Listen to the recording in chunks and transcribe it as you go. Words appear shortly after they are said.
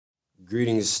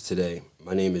Greetings today.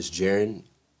 My name is Jaron.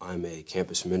 I'm a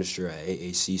campus minister at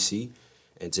AACC,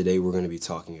 and today we're going to be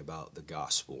talking about the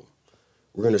gospel.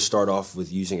 We're going to start off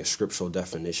with using a scriptural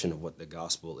definition of what the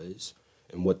gospel is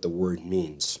and what the word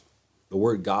means. The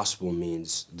word gospel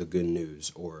means the good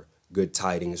news or good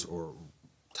tidings or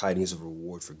tidings of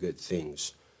reward for good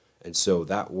things. And so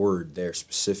that word there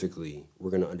specifically,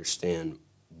 we're going to understand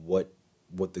what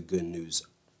the good news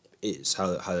is, how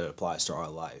that applies to our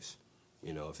life.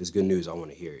 You know, if it's good news, I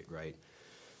want to hear it, right?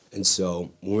 And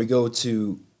so when we go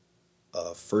to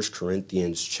 1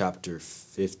 Corinthians chapter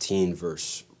 15,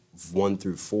 verse 1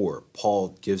 through 4,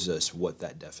 Paul gives us what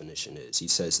that definition is. He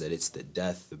says that it's the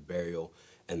death, the burial,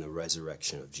 and the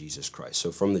resurrection of Jesus Christ.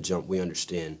 So from the jump, we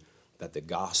understand that the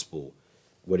gospel,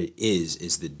 what it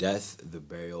is the death, the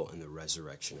burial, and the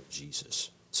resurrection of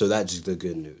Jesus. So that's the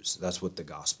good news. That's what the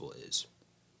gospel is.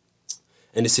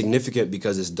 And it's significant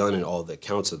because it's done in all the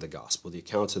accounts of the gospel. The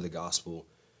accounts of the gospel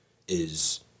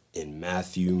is in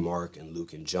Matthew, Mark, and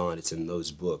Luke, and John. It's in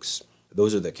those books.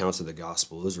 Those are the accounts of the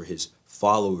gospel. Those are his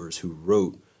followers who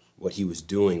wrote what he was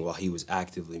doing while he was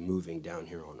actively moving down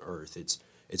here on earth.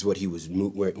 It's what he was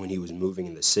when he was moving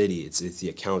in the city. It's the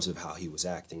accounts of how he was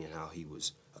acting and how he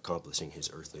was accomplishing his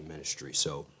earthly ministry.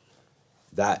 So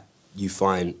that you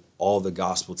find all the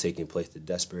gospel taking place, the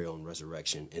death, burial, and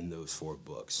resurrection in those 4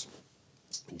 books.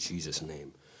 In Jesus'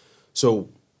 name. So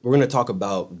we're going to talk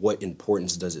about what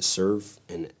importance does it serve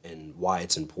and why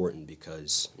it's important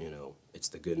because, you know, it's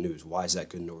the good news. Why is that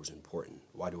good news important?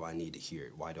 Why do I need to hear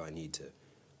it? Why do I need to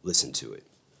listen to it?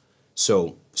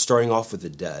 So starting off with the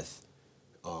death,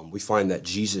 we find that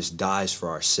Jesus dies for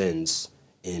our sins.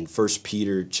 In 1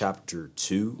 Peter chapter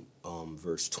 2,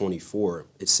 verse 24,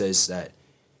 it says that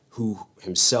who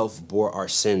himself bore our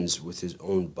sins with his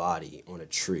own body on a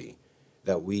tree,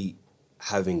 that we,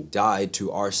 having died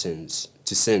to our sins,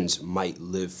 might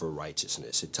live for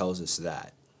righteousness. It tells us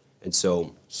that. And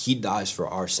so he dies for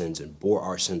our sins and bore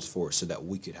our sins for us so that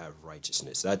we could have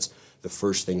righteousness. That's the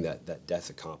first thing that death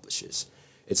accomplishes.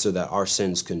 It's so that our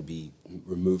sins can be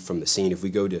removed from the scene. If we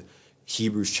go to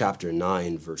Hebrews chapter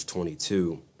 9, verse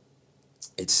 22,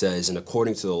 it says, and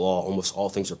according to the law, almost all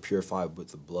things are purified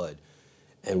with the blood.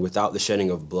 And without the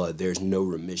shedding of blood, there's no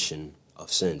remission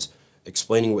of sins.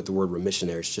 Explaining what the word remission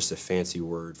there is just a fancy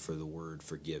word for the word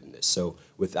forgiveness. So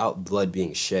without blood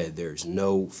being shed, there's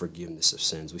no forgiveness of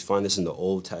sins. We find this in the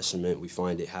Old Testament. We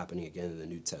find it happening again in the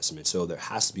New Testament. So there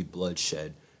has to be blood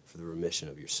shed for the remission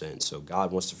of your sins. So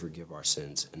God wants to forgive our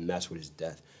sins, and that's what his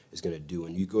death is going to do.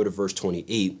 And you go to verse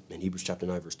 28 in Hebrews chapter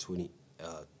 9, verse 20,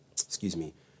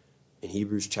 in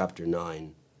Hebrews chapter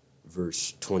 9,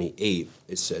 verse 28,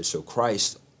 it says, so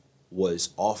Christ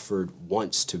was offered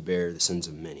once to bear the sins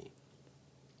of many.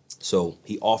 So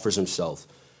he offers himself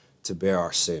to bear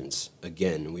our sins.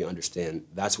 Again, and we understand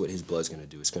that's what his blood's going to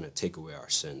do. It's going to take away our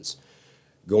sins.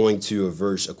 Going to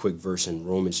a quick verse in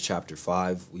Romans chapter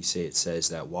 5, it says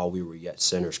that while we were yet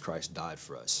sinners, Christ died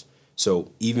for us.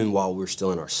 So even while we're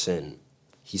still in our sin,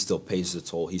 he still pays the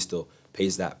toll. He still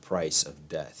pays that price of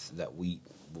death that we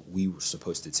were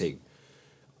supposed to take.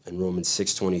 In Romans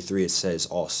 6:23, it says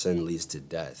all sin leads to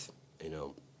death, you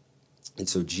know. And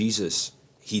so Jesus,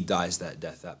 he dies that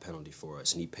death, that penalty for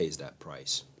us, and he pays that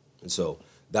price. And so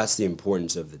that's the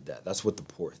importance of the death. That's what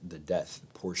the death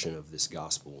portion of this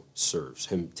gospel serves,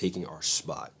 him taking our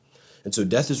spot. And so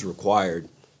death is required,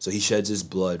 so he sheds his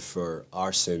blood for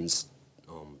our sins,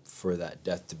 for that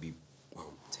death to be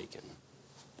taken.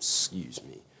 Excuse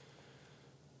me.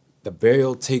 The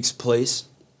burial takes place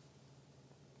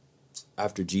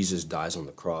after Jesus dies on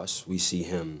the cross. We see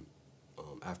him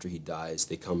after he dies,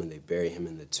 they come and they bury him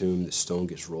in the tomb. The stone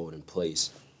gets rolled in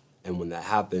place. And when that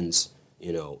happens,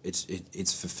 you know,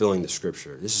 it's fulfilling the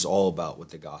scripture. This is all about what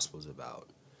the gospel is about.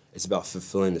 It's about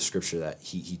fulfilling the scripture that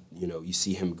he you know, you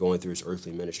see him going through his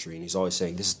earthly ministry, and he's always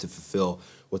saying, this is to fulfill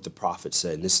what the prophet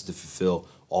said, and this is to fulfill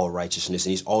all righteousness. And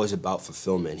he's always about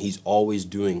fulfillment. He's always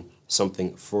doing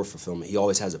something for fulfillment. He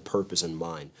always has a purpose in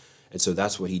mind. And so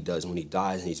that's what he does. When he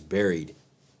dies and he's buried,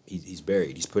 he's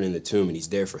buried. He's put in the tomb, and he's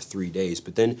there for 3 days.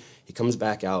 But then he comes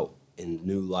back out in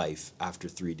new life after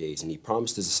 3 days, and he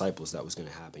promised his disciples that was going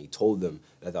to happen. He told them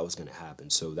that was going to happen.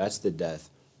 So that's the death.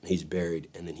 He's buried,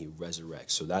 and then he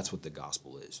resurrects. So that's what the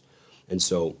gospel is. And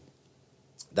so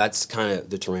that's kind of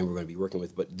the terrain we're going to be working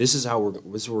with. But this is what we're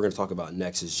going to talk about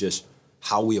next, is just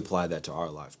how we apply that to our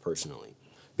life personally.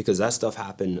 Because that stuff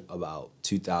happened about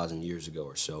 2,000 years ago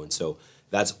or so. And so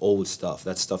that's old stuff.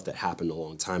 That's stuff that happened a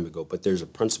long time ago. But there's a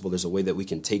principle, there's a way that we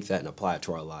can take that and apply it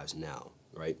to our lives now,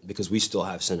 right? Because we still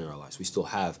have sin in our lives. We still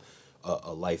have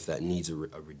a life that needs a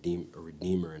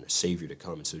redeemer and a savior to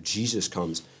come. And so Jesus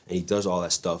comes and he does all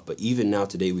that stuff. But even now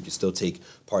today, we can still take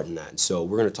part in that. And so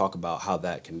we're going to talk about how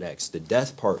that connects. The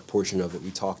death portion of it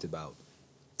we talked about.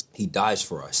 He dies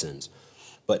for our sins.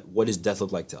 But what does death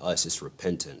look like to us? It's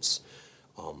repentance.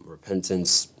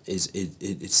 Repentance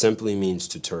it simply means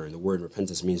to turn. The word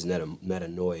repentance means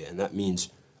metanoia, and that means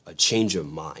a change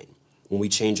of mind. When we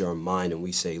change our mind and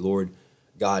we say, Lord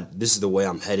God, this is the way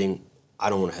I'm heading. I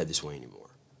don't want to head this way anymore.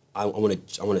 I want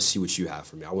to see what you have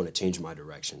for me. I want to change my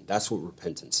direction. That's what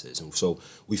repentance is. And so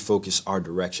we focus our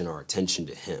direction, our attention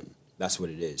to him. That's what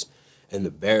it is. And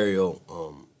the burial,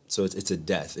 so it's a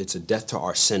death. It's a death to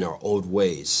our sin, our old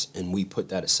ways, and we put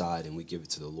that aside and we give it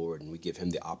to the Lord, and we give him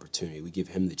the opportunity. We give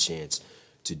him the chance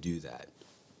to do that.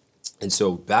 And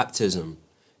so baptism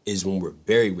is when we're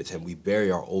buried with him. We bury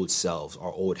our old selves,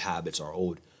 our old habits, our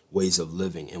old ways of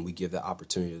living, and we give that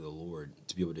opportunity to the Lord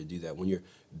to be able to do that. When you're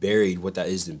buried, what that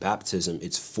is in baptism,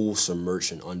 it's full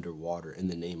submersion underwater in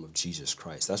the name of Jesus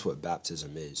Christ. That's what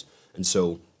baptism is. And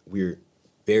so we're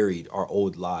buried, our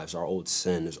old lives, our old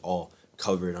sin is all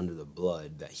covered under the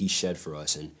blood that he shed for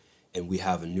us, and we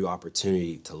have a new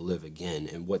opportunity to live again.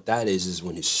 And what that is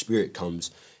when his spirit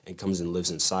comes and lives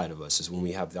inside of us, is when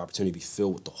we have the opportunity to be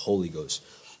filled with the Holy Ghost.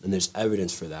 And there's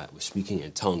evidence for that with speaking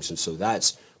in tongues. And so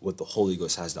that's what the Holy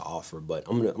Ghost has to offer. But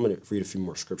I'm gonna read a few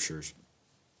more scriptures,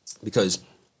 because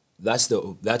that's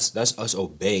us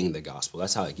obeying the gospel.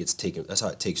 That's how it gets taken. That's how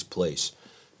it takes place,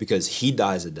 because he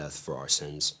dies a death for our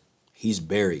sins. He's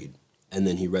buried, and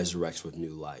then he resurrects with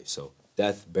new life. So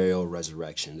death, burial,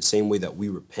 resurrection. The same way that we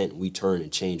repent, we turn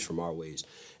and change from our ways,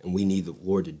 and we need the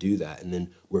Lord to do that. And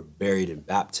then we're buried in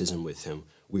baptism with him.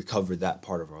 We covered that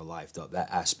part of our life, that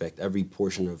aspect. Every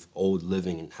portion of old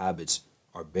living and habits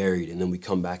are buried, and then we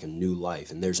come back in new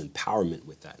life. And there's empowerment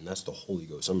with that, and that's the Holy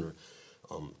Ghost. I'm going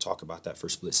to talk about that for a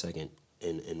split second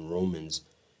in Romans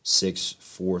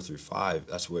 6:4-5.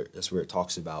 That's where it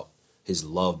talks about his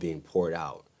love being poured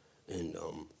out, and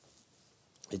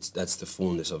that's the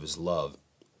fullness of his love.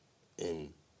 And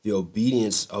the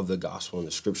obedience of the gospel in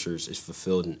the scriptures is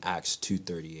fulfilled in Acts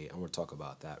 2:38. I want to talk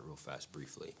about that real fast,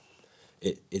 briefly.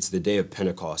 It's the day of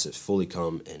Pentecost. It's fully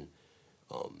come, and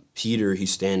Peter, he's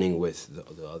standing with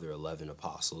the other 11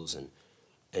 apostles,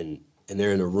 and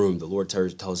they're in a room. The Lord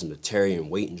tells him to tarry and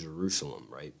wait in Jerusalem,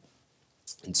 right?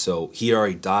 And so he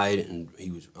already died, and he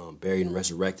was buried and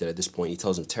resurrected at this point. He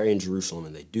tells them, tarry in Jerusalem,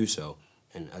 and they do so.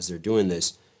 And as they're doing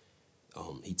this,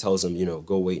 he tells them,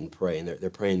 go wait and pray. And they're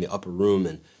praying in the upper room,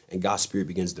 and God's Spirit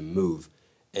begins to move.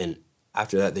 And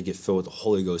after that, they get filled with the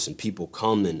Holy Ghost, and people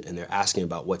come and they're asking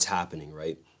about what's happening,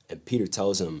 right? And Peter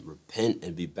tells them, repent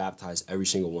and be baptized, every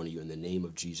single one of you, in the name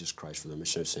of Jesus Christ for the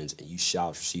remission of sins, and you shall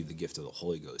receive the gift of the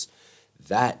Holy Ghost.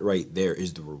 That right there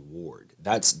is the reward.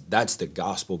 That's the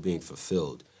gospel being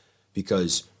fulfilled,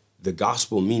 because the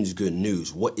gospel means good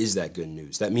news. What is that good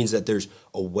news? That means that there's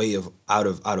a way out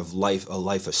of life, a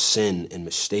life of sin and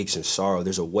mistakes and sorrow.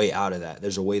 There's a way out of that.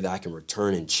 There's a way that I can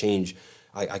return and change.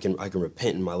 I can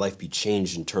repent and my life be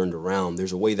changed and turned around.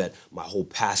 There's a way that my whole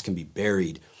past can be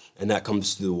buried, and that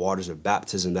comes through the waters of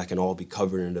baptism. That can all be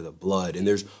covered into the blood. And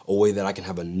there's a way that I can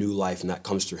have a new life, and that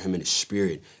comes through him and his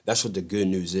Spirit. That's what the good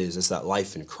news is. It's that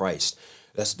life in Christ.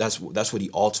 That's what he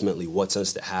ultimately wants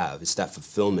us to have. It's that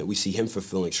fulfillment. We see him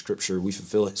fulfilling scripture. We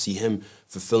see him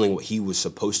fulfilling what he was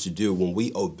supposed to do. When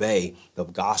we obey the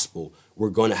gospel, we're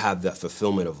going to have that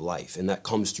fulfillment of life, and that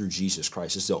comes through Jesus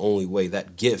Christ. It's the only way.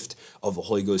 That gift of the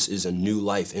Holy Ghost is a new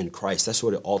life in Christ. That's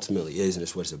what it ultimately is, and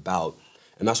it's what it's about.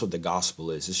 And that's what the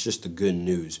gospel is. It's just the good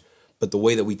news. But the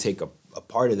way that we take a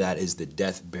part of that is the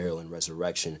death, burial, and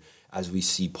resurrection. As we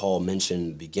see Paul mention in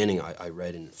the beginning, I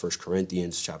read in 1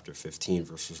 Corinthians chapter 15,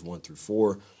 verses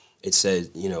 1-4, it says,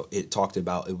 it talked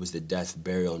about it was the death,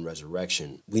 burial, and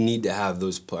resurrection. We need to have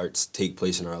those parts take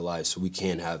place in our lives so we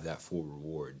can have that full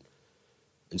reward.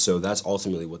 And so that's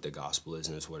ultimately what the gospel is,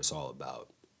 and it's what it's all about.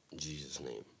 In Jesus'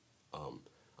 name. I'm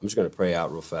just going to pray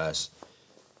out real fast.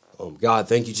 God,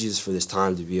 thank you, Jesus, for this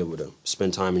time to be able to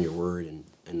spend time in your word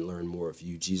and learn more of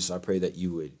you. Jesus, I pray that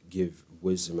you would give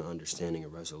wisdom and understanding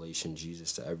and resolution,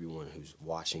 Jesus, to everyone who's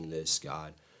watching this,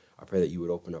 God. I pray that you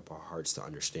would open up our hearts to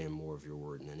understand more of your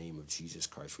word. In the name of Jesus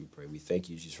Christ, we pray. We thank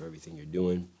you, Jesus, for everything you're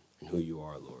doing and who you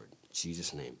are, Lord. In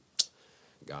Jesus' name,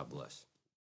 God bless.